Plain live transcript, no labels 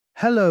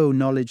Hello,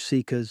 knowledge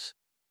seekers.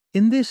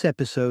 In this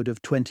episode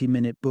of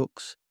 20-Minute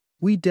Books,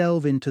 we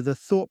delve into the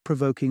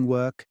thought-provoking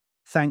work,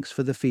 Thanks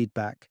for the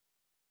Feedback,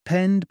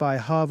 penned by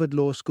Harvard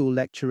Law School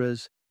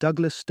lecturers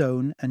Douglas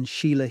Stone and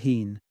Sheila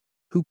Heen,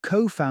 who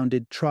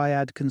co-founded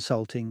Triad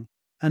Consulting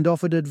and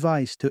offered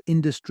advice to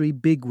industry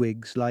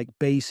bigwigs like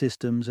Bay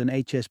Systems and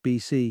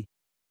HSBC.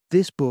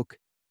 This book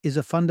is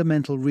a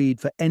fundamental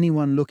read for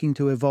anyone looking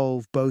to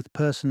evolve both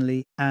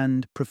personally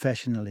and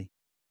professionally.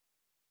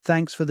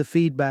 Thanks for the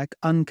Feedback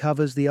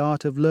uncovers the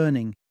art of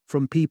learning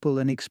from people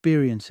and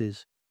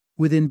experiences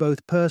within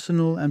both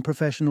personal and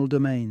professional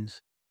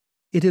domains.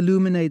 It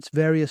illuminates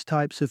various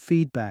types of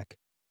feedback,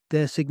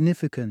 their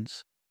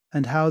significance,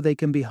 and how they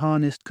can be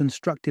harnessed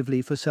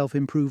constructively for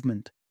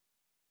self-improvement.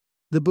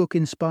 The book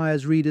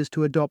inspires readers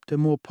to adopt a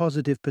more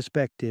positive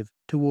perspective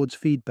towards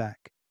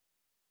feedback,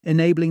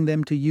 enabling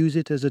them to use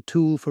it as a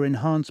tool for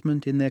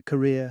enhancement in their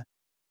career,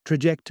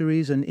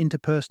 trajectories, and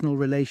interpersonal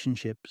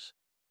relationships.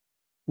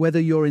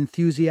 Whether you're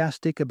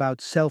enthusiastic about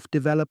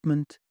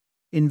self-development,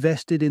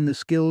 invested in the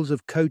skills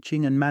of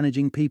coaching and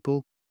managing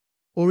people,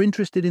 or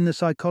interested in the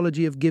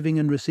psychology of giving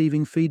and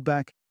receiving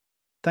feedback,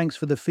 Thanks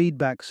for the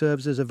Feedback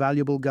serves as a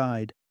valuable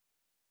guide.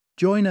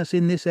 Join us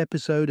in this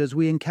episode as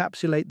we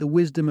encapsulate the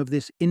wisdom of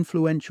this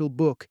influential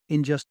book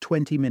in just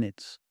 20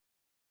 minutes.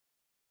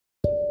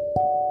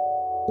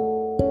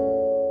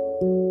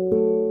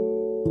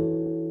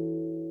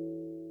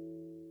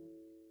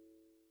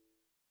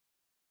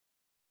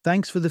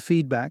 Thanks for the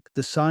Feedback,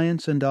 the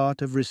science and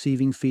art of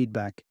receiving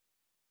feedback.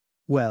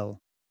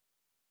 Well.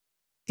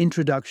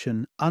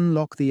 Introduction: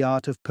 Unlock the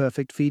art of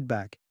perfect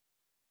feedback.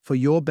 For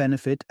your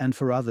benefit and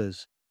for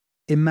others.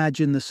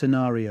 Imagine the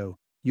scenario.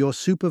 Your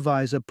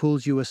supervisor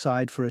pulls you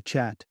aside for a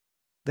chat.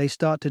 They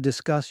start to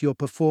discuss your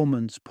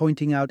performance,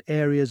 pointing out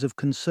areas of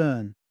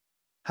concern.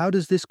 How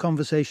does this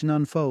conversation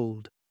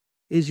unfold?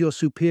 Is your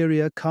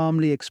superior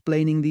calmly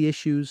explaining the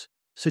issues,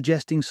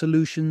 suggesting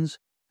solutions,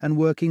 and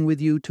working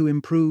with you to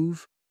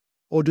improve?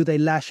 Or do they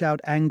lash out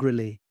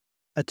angrily,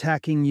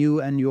 attacking you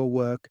and your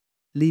work,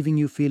 leaving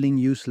you feeling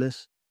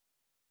useless?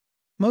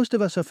 Most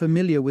of us are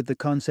familiar with the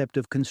concept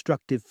of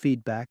constructive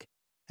feedback,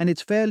 and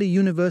it's fairly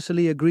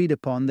universally agreed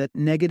upon that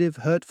negative,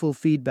 hurtful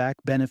feedback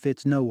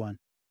benefits no one.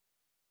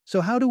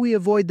 So how do we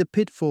avoid the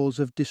pitfalls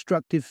of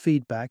destructive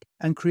feedback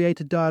and create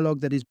a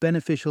dialogue that is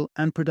beneficial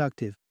and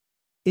productive?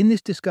 In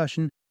this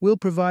discussion, we'll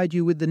provide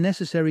you with the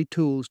necessary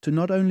tools to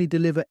not only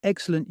deliver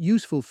excellent,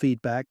 useful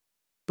feedback,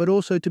 but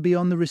also to be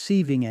on the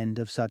receiving end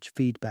of such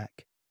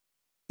feedback.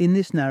 In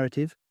this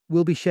narrative,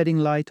 we'll be shedding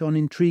light on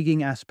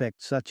intriguing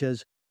aspects such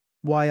as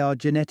why our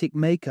genetic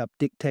makeup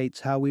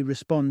dictates how we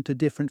respond to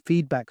different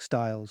feedback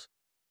styles,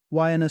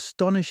 why an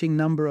astonishing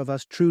number of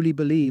us truly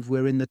believe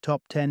we're in the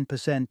top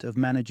 10% of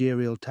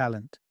managerial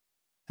talent,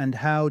 and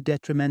how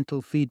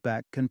detrimental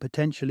feedback can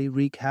potentially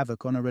wreak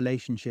havoc on a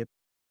relationship.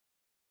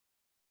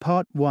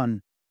 Part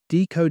 1.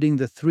 Decoding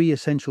the 3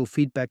 essential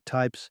feedback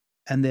types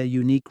and their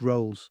unique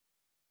roles.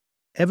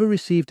 Ever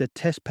received a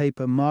test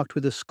paper marked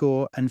with a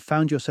score and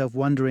found yourself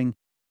wondering,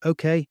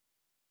 okay,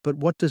 but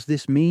what does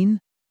this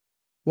mean?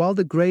 While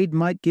the grade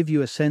might give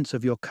you a sense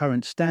of your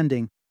current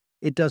standing,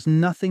 it does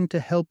nothing to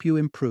help you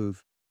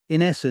improve.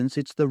 In essence,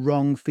 it's the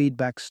wrong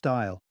feedback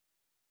style.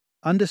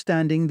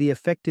 Understanding the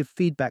effective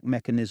feedback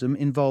mechanism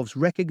involves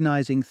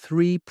recognizing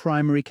 3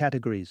 primary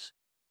categories: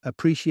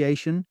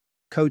 appreciation,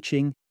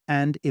 coaching,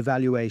 and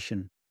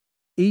evaluation.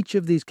 Each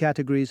of these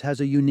categories has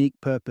a unique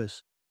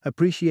purpose.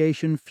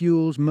 Appreciation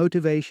fuels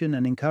motivation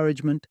and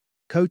encouragement,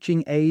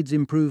 coaching aids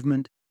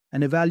improvement,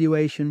 and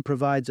evaluation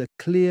provides a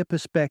clear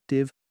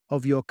perspective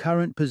of your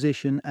current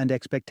position and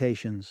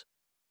expectations.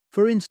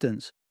 For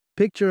instance,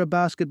 picture a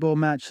basketball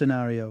match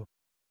scenario.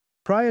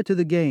 Prior to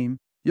the game,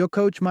 your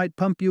coach might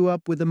pump you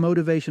up with a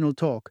motivational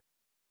talk.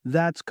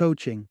 That's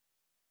coaching.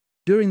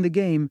 During the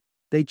game,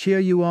 they cheer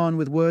you on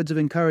with words of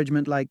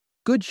encouragement like,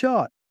 "Good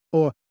shot,"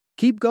 or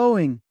 "Keep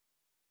going."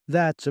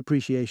 That's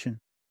appreciation.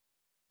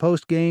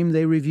 Post-game,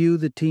 they review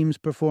the team's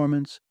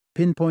performance,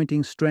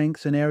 pinpointing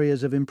strengths and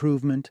areas of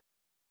improvement.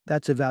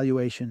 That's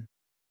evaluation.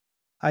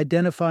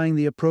 Identifying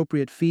the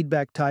appropriate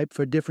feedback type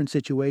for different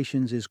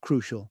situations is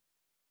crucial.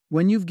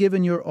 When you've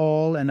given your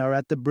all and are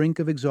at the brink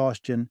of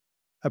exhaustion,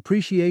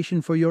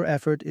 appreciation for your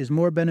effort is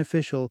more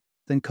beneficial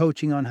than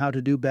coaching on how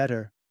to do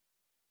better.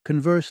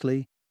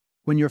 Conversely,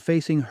 when you're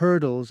facing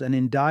hurdles and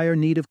in dire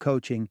need of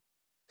coaching,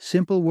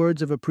 simple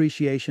words of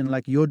appreciation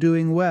like "you're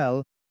doing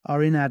well"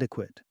 are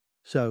inadequate.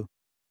 So,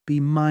 be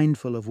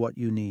mindful of what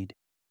you need.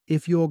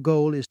 If your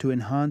goal is to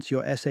enhance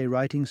your essay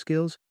writing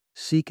skills,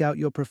 seek out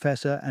your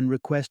professor and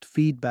request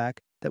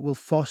feedback that will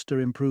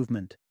foster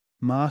improvement.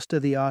 Master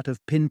the art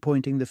of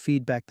pinpointing the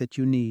feedback that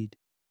you need,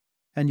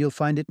 and you'll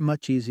find it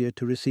much easier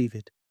to receive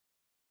it.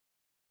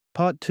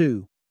 Part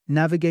 2.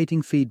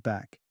 Navigating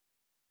feedback.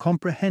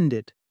 Comprehend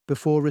it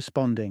before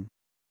responding.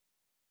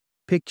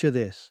 Picture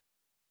this.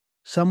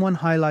 Someone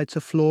highlights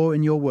a flaw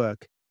in your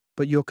work,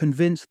 but you're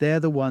convinced they're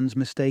the ones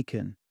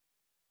mistaken.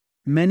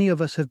 Many of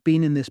us have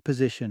been in this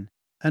position,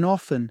 and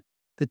often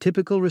the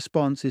typical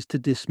response is to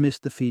dismiss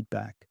the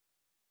feedback.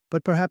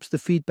 But perhaps the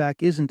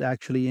feedback isn't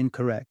actually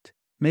incorrect.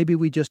 Maybe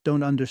we just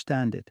don't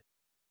understand it.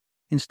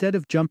 Instead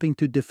of jumping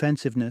to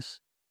defensiveness,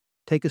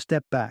 take a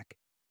step back.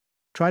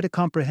 Try to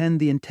comprehend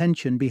the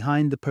intention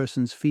behind the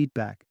person's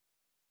feedback.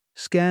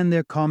 Scan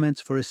their comments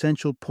for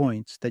essential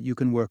points that you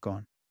can work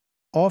on.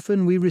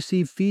 Often we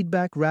receive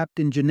feedback wrapped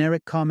in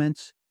generic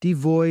comments,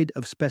 devoid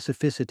of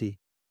specificity.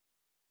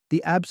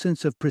 The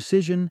absence of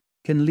precision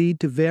can lead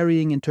to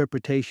varying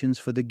interpretations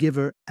for the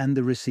giver and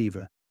the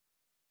receiver.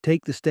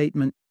 Take the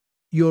statement,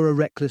 "You're a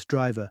reckless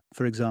driver,"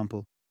 for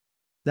example.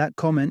 That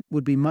comment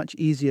would be much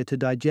easier to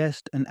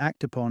digest and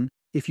act upon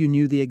if you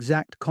knew the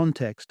exact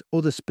context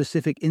or the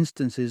specific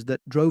instances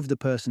that drove the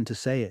person to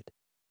say it.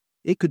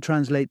 It could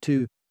translate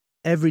to,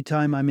 "Every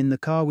time I'm in the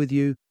car with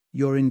you,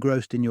 you're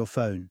engrossed in your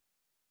phone."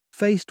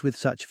 Faced with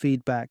such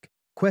feedback,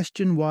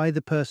 question why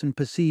the person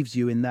perceives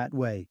you in that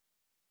way.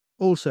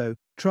 Also,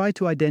 try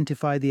to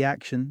identify the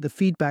action the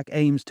feedback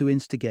aims to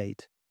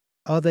instigate.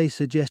 Are they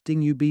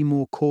suggesting you be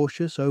more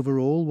cautious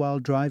overall while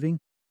driving?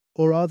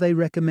 Or are they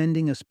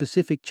recommending a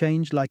specific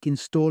change like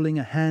installing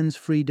a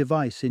hands-free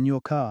device in your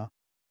car?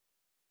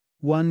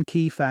 One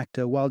key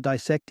factor while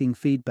dissecting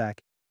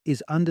feedback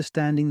is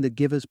understanding the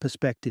giver's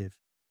perspective.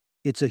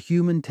 It's a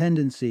human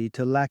tendency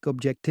to lack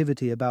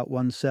objectivity about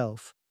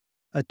oneself.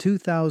 A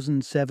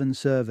 2007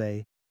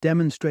 survey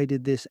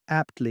demonstrated this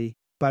aptly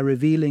by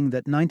revealing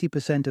that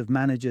 90% of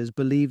managers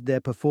believed their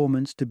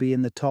performance to be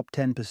in the top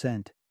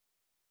 10%.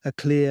 A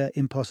clear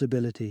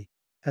impossibility,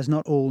 as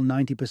not all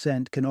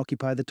 90% can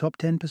occupy the top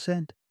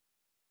 10%.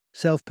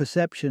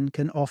 Self-perception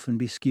can often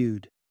be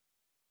skewed.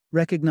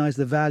 Recognize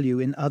the value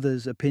in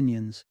others'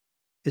 opinions,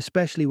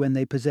 especially when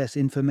they possess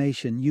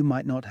information you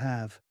might not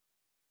have.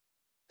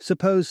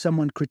 Suppose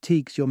someone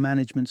critiques your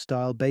management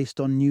style based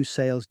on new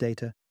sales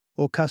data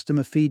or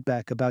customer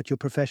feedback about your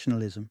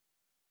professionalism.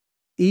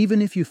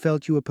 Even if you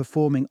felt you were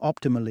performing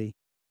optimally,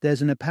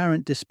 there's an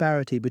apparent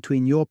disparity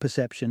between your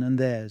perception and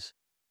theirs.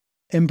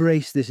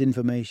 Embrace this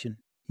information,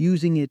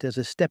 using it as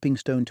a stepping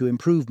stone to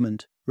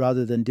improvement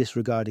rather than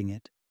disregarding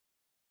it.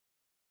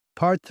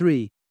 Part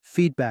 3.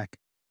 Feedback.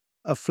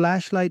 A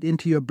flashlight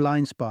into your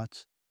blind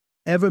spots.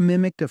 Ever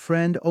mimicked a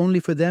friend only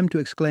for them to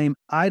exclaim,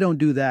 "I don't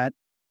do that,"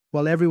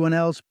 while everyone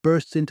else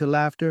bursts into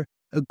laughter,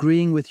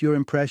 agreeing with your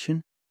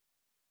impression?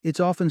 It's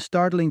often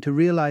startling to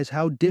realize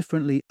how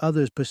differently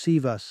others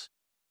perceive us.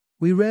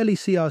 We rarely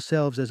see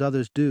ourselves as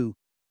others do.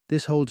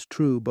 This holds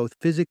true both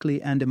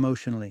physically and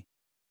emotionally.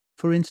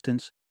 For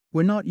instance,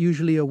 we're not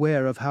usually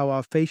aware of how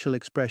our facial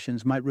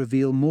expressions might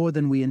reveal more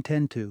than we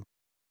intend to.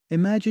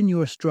 Imagine you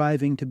are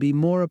striving to be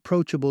more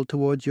approachable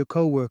towards your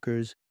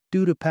coworkers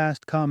due to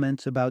past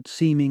comments about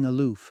seeming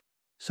aloof.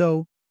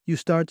 So, you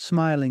start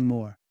smiling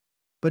more.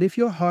 But if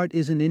your heart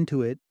isn't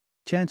into it,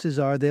 chances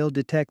are they'll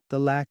detect the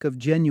lack of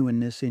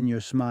genuineness in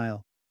your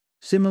smile.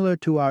 Similar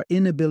to our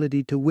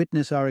inability to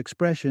witness our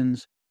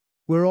expressions,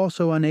 we're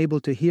also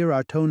unable to hear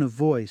our tone of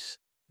voice,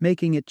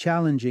 making it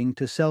challenging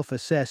to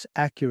self-assess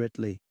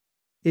accurately.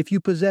 If you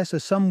possess a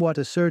somewhat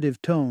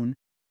assertive tone,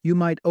 you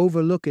might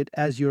overlook it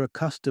as you're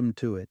accustomed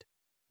to it.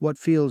 What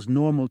feels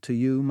normal to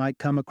you might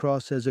come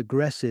across as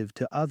aggressive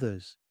to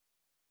others.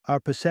 Our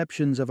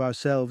perceptions of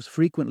ourselves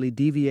frequently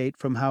deviate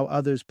from how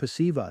others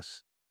perceive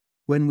us.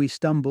 When we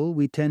stumble,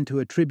 we tend to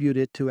attribute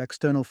it to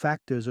external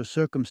factors or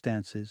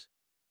circumstances.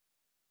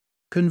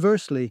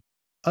 Conversely,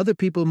 other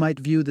people might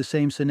view the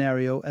same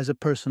scenario as a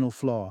personal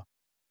flaw.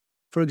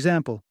 For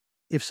example,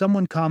 if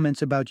someone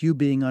comments about you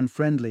being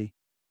unfriendly,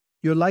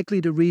 you're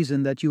likely to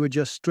reason that you were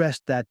just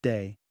stressed that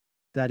day,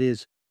 that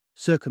is,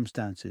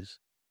 circumstances.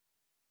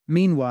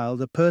 Meanwhile,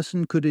 the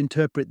person could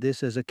interpret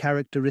this as a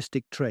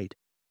characteristic trait.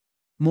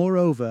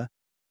 Moreover,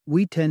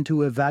 we tend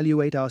to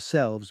evaluate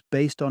ourselves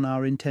based on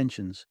our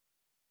intentions,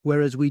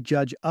 whereas we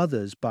judge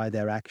others by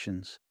their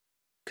actions.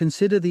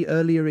 Consider the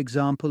earlier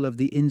example of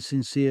the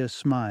insincere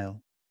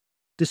smile.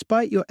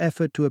 Despite your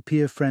effort to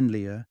appear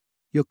friendlier,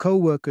 your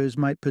coworkers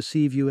might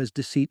perceive you as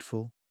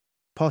deceitful,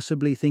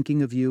 possibly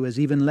thinking of you as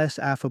even less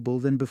affable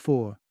than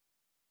before.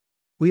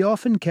 We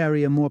often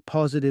carry a more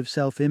positive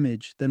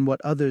self-image than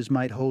what others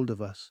might hold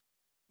of us,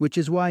 which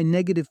is why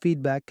negative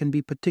feedback can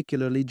be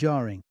particularly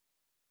jarring.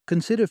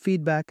 Consider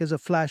feedback as a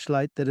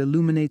flashlight that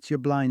illuminates your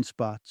blind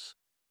spots.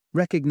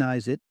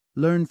 Recognize it,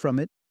 learn from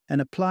it,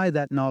 and apply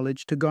that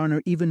knowledge to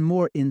garner even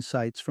more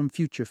insights from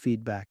future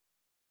feedback.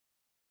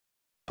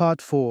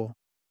 Part 4.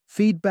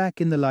 Feedback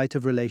in the light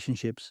of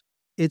relationships.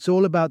 It's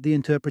all about the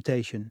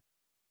interpretation.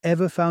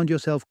 Ever found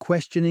yourself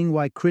questioning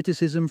why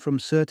criticism from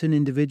certain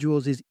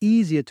individuals is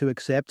easier to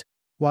accept,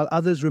 while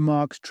others'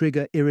 remarks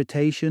trigger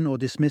irritation or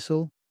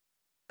dismissal?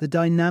 The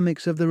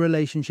dynamics of the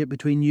relationship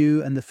between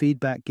you and the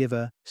feedback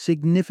giver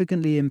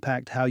significantly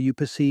impact how you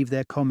perceive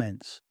their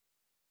comments.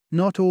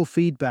 Not all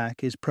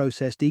feedback is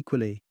processed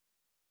equally.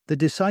 The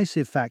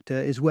decisive factor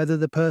is whether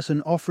the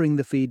person offering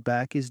the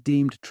feedback is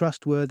deemed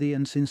trustworthy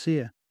and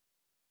sincere.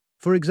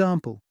 For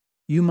example,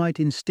 you might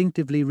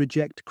instinctively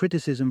reject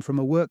criticism from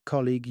a work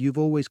colleague you've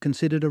always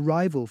considered a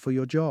rival for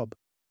your job.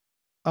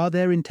 Are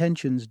their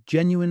intentions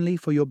genuinely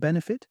for your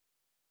benefit?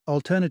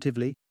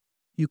 Alternatively,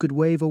 you could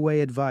wave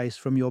away advice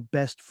from your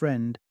best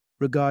friend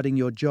regarding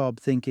your job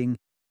thinking,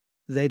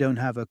 they don't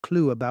have a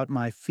clue about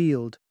my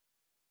field.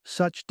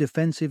 Such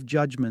defensive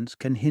judgments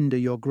can hinder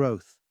your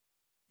growth.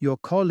 Your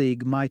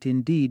colleague might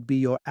indeed be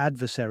your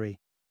adversary,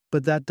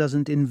 but that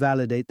doesn't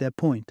invalidate their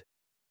point.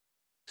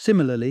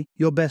 Similarly,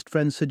 your best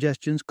friend's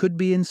suggestions could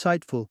be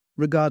insightful,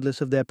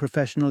 regardless of their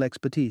professional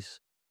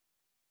expertise.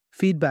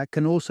 Feedback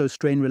can also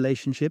strain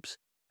relationships,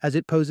 as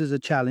it poses a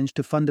challenge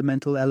to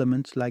fundamental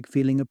elements like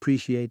feeling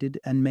appreciated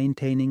and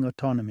maintaining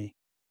autonomy.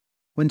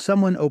 When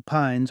someone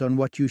opines on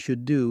what you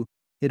should do,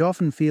 it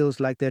often feels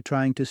like they're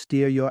trying to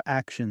steer your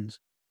actions,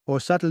 or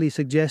subtly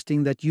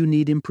suggesting that you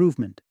need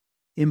improvement,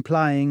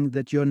 implying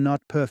that you're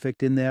not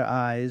perfect in their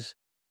eyes.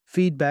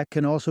 Feedback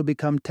can also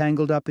become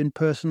tangled up in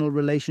personal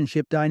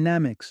relationship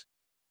dynamics.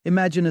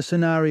 Imagine a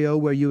scenario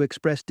where you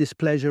express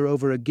displeasure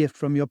over a gift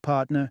from your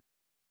partner.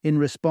 In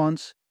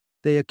response,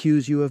 they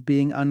accuse you of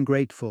being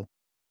ungrateful.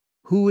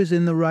 Who is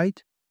in the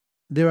right?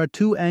 There are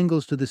two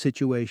angles to the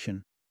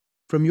situation.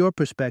 From your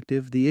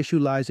perspective, the issue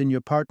lies in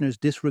your partner's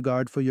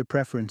disregard for your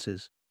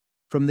preferences.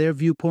 From their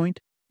viewpoint,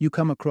 you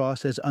come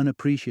across as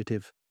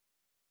unappreciative.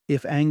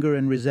 If anger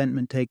and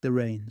resentment take the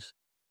reins,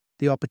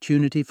 the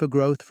opportunity for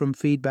growth from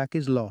feedback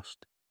is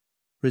lost,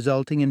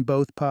 resulting in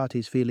both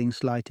parties feeling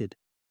slighted.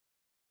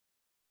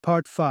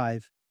 Part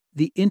 5.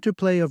 The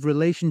interplay of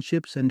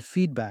relationships and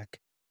feedback.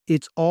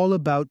 It's all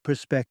about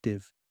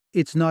perspective.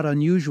 It's not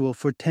unusual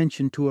for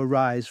tension to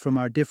arise from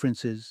our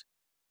differences.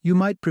 You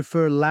might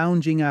prefer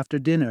lounging after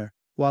dinner,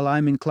 while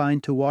I'm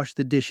inclined to wash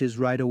the dishes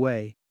right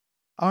away.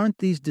 Aren't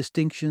these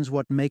distinctions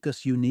what make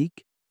us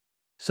unique?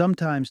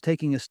 Sometimes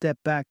taking a step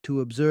back to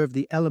observe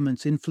the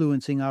elements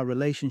influencing our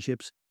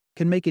relationships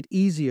can make it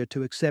easier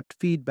to accept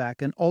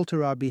feedback and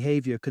alter our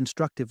behavior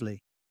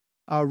constructively.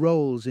 Our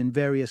roles in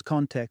various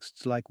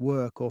contexts like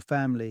work or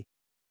family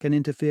can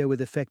interfere with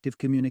effective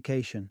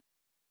communication.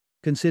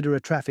 Consider a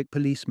traffic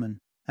policeman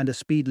and a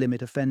speed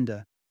limit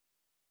offender.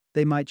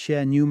 They might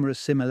share numerous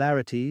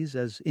similarities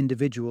as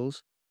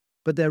individuals,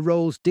 but their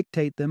roles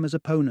dictate them as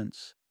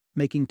opponents,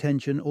 making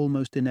tension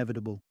almost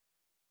inevitable.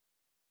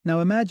 Now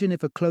imagine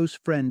if a close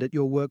friend at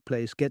your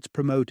workplace gets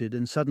promoted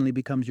and suddenly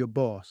becomes your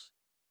boss.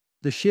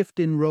 The shift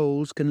in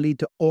roles can lead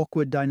to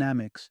awkward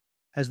dynamics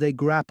as they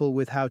grapple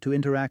with how to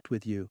interact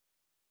with you.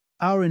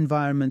 Our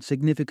environment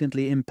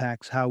significantly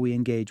impacts how we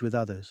engage with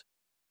others.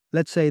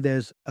 Let's say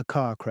there's a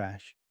car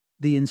crash.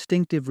 The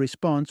instinctive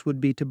response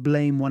would be to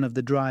blame one of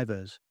the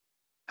drivers.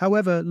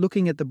 However,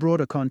 looking at the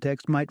broader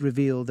context might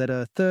reveal that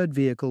a third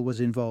vehicle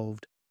was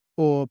involved,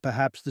 or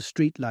perhaps the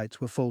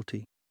streetlights were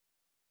faulty.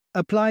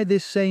 Apply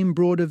this same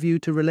broader view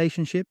to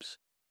relationships.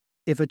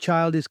 If a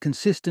child is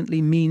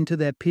consistently mean to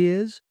their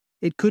peers,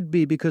 it could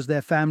be because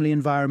their family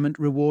environment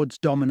rewards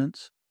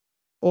dominance.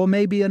 Or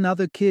maybe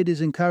another kid is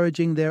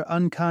encouraging their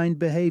unkind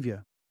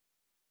behavior.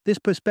 This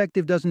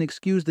perspective doesn't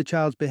excuse the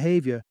child's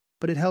behavior,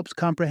 but it helps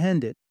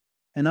comprehend it,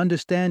 and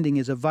understanding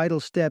is a vital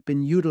step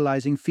in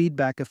utilizing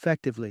feedback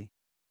effectively.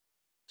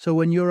 So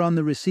when you're on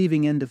the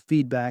receiving end of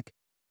feedback,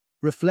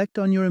 reflect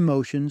on your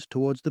emotions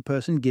towards the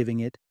person giving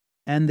it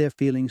and their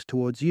feelings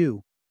towards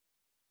you.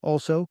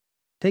 Also,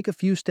 take a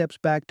few steps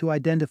back to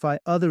identify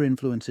other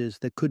influences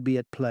that could be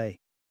at play.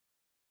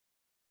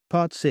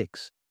 Part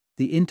 6.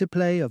 The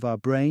interplay of our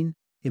brain,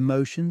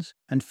 emotions,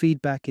 and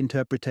feedback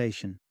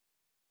interpretation.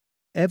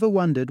 Ever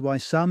wondered why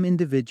some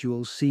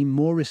individuals seem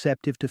more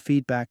receptive to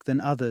feedback than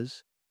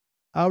others?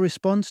 Our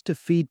response to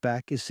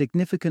feedback is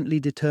significantly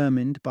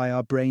determined by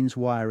our brain's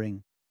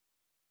wiring.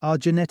 Our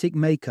genetic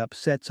makeup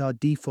sets our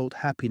default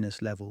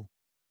happiness level.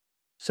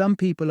 Some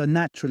people are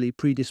naturally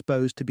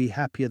predisposed to be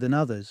happier than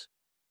others.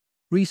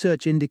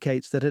 Research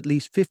indicates that at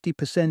least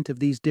 50% of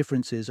these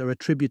differences are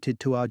attributed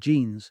to our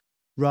genes,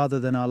 rather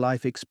than our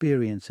life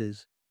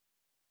experiences.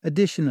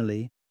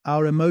 Additionally,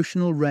 our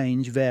emotional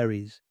range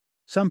varies.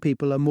 Some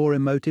people are more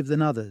emotive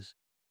than others.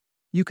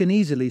 You can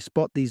easily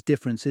spot these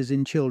differences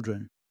in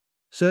children.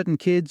 Certain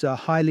kids are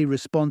highly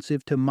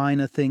responsive to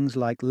minor things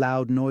like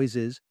loud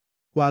noises,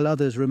 while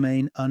others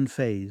remain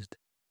unfazed.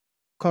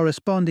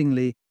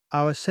 Correspondingly,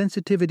 our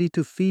sensitivity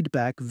to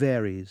feedback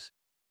varies.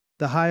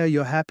 The higher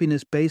your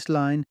happiness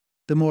baseline,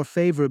 the more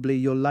favorably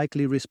you'll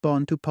likely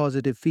respond to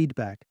positive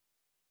feedback.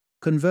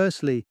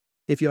 Conversely,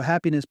 if your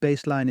happiness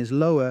baseline is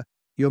lower,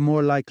 you're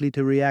more likely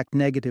to react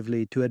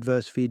negatively to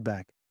adverse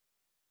feedback.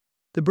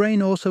 The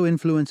brain also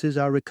influences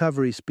our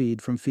recovery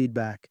speed from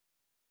feedback.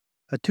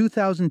 A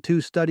 2002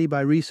 study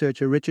by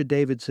researcher Richard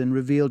Davidson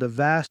revealed a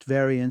vast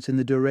variance in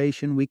the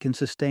duration we can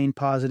sustain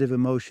positive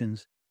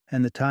emotions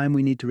and the time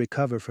we need to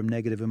recover from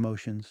negative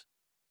emotions.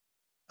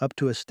 Up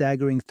to a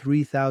staggering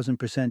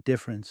 3,000%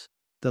 difference.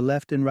 The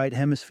left and right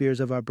hemispheres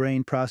of our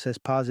brain process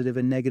positive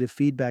and negative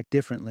feedback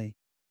differently.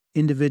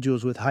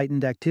 Individuals with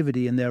heightened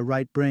activity in their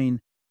right brain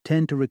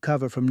tend to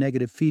recover from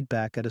negative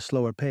feedback at a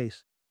slower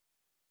pace.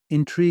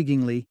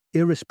 Intriguingly,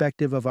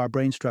 irrespective of our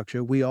brain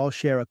structure, we all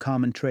share a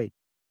common trait.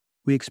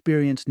 We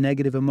experience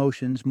negative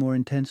emotions more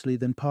intensely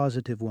than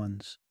positive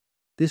ones.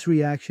 This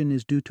reaction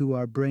is due to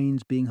our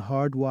brains being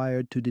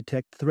hardwired to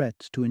detect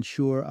threats to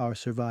ensure our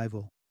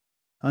survival.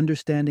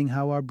 Understanding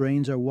how our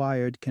brains are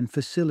wired can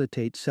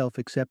facilitate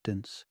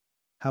self-acceptance.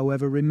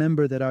 However,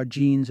 remember that our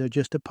genes are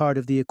just a part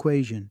of the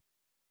equation.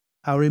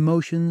 Our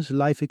emotions,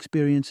 life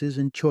experiences,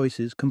 and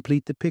choices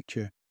complete the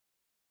picture.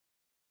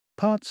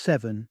 Part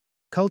 7.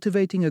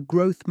 Cultivating a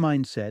growth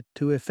mindset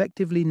to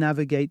effectively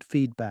navigate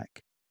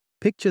feedback.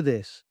 Picture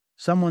this.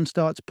 Someone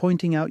starts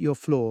pointing out your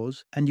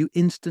flaws, and you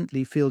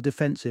instantly feel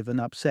defensive and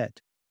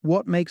upset.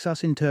 What makes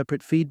us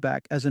interpret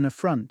feedback as an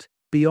affront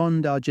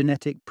beyond our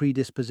genetic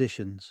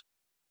predispositions?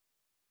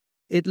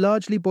 It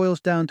largely boils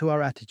down to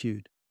our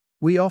attitude.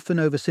 We often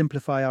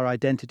oversimplify our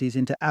identities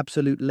into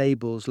absolute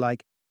labels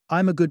like,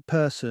 I'm a good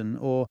person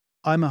or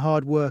I'm a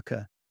hard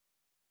worker.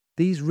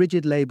 These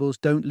rigid labels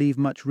don't leave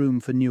much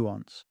room for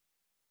nuance.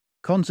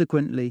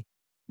 Consequently,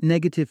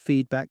 negative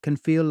feedback can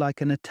feel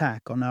like an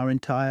attack on our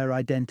entire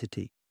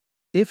identity.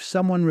 If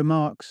someone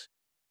remarks,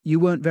 "You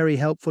weren't very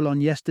helpful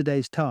on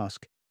yesterday's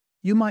task,"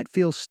 you might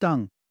feel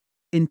stung,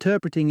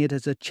 interpreting it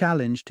as a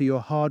challenge to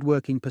your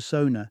hard-working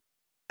persona,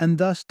 and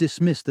thus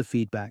dismiss the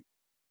feedback.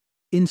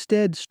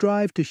 Instead,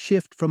 strive to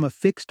shift from a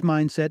fixed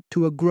mindset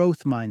to a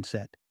growth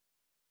mindset.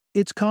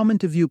 It's common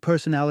to view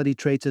personality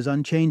traits as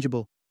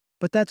unchangeable,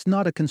 but that's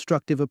not a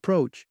constructive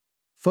approach.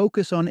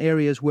 Focus on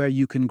areas where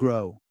you can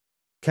grow.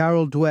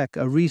 Carol Dweck,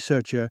 a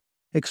researcher,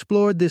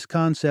 explored this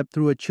concept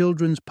through a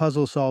children's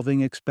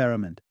puzzle-solving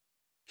experiment.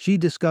 She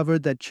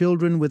discovered that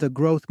children with a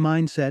growth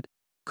mindset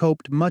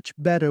coped much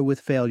better with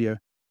failure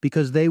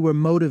because they were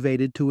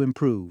motivated to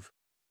improve.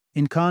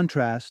 In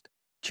contrast,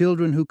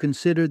 children who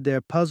considered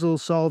their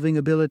puzzle-solving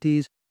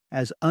abilities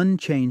as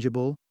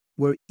unchangeable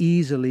were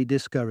easily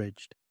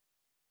discouraged.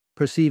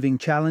 Perceiving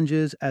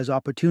challenges as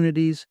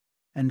opportunities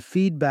and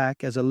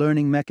feedback as a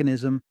learning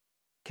mechanism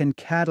can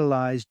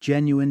catalyze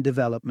genuine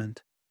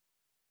development.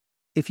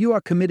 If you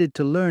are committed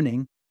to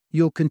learning,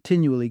 you'll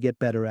continually get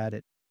better at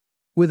it.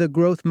 With a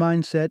growth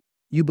mindset,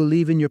 you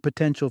believe in your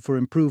potential for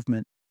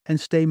improvement and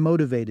stay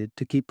motivated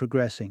to keep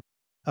progressing.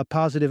 A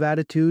positive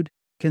attitude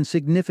can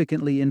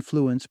significantly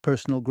influence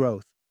personal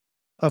growth.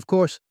 Of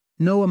course,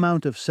 no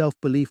amount of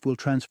self-belief will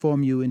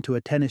transform you into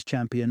a tennis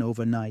champion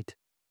overnight.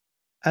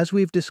 As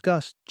we've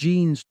discussed,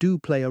 genes do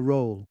play a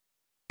role.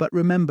 But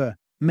remember,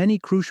 many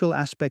crucial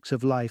aspects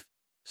of life,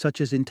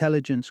 such as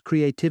intelligence,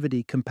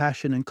 creativity,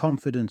 compassion, and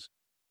confidence,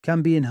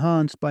 can be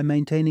enhanced by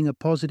maintaining a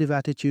positive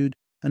attitude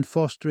and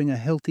fostering a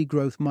healthy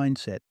growth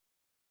mindset.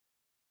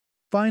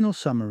 Final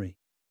summary.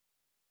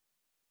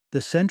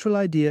 The central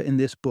idea in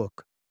this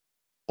book: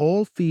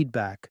 all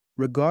feedback,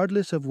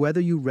 regardless of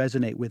whether you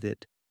resonate with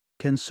it,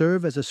 can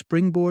serve as a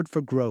springboard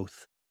for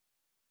growth.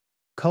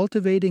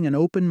 Cultivating an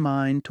open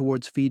mind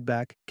towards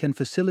feedback can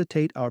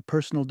facilitate our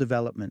personal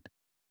development.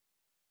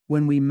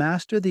 When we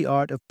master the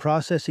art of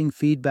processing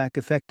feedback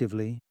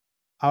effectively,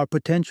 our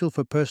potential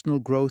for personal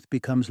growth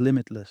becomes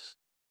limitless.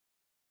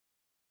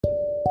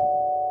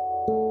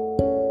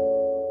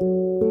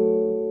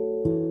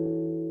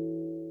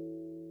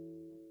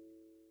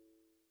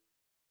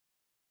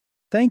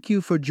 Thank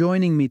you for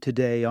joining me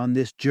today on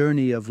this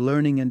journey of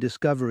learning and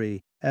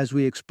discovery as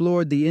we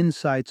explored the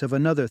insights of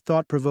another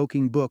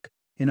thought-provoking book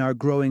in our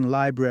growing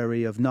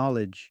library of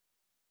knowledge.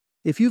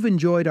 If you've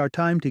enjoyed our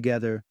time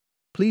together,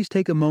 please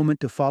take a moment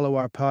to follow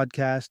our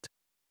podcast,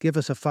 give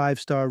us a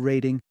 5-star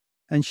rating,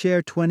 and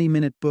share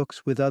 20-minute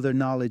books with other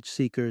knowledge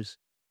seekers.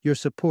 Your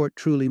support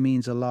truly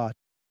means a lot.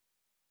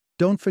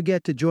 Don't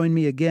forget to join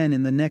me again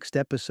in the next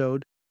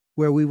episode,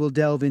 where we will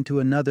delve into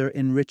another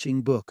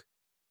enriching book.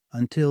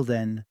 Until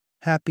then,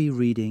 happy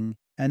reading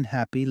and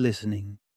happy listening.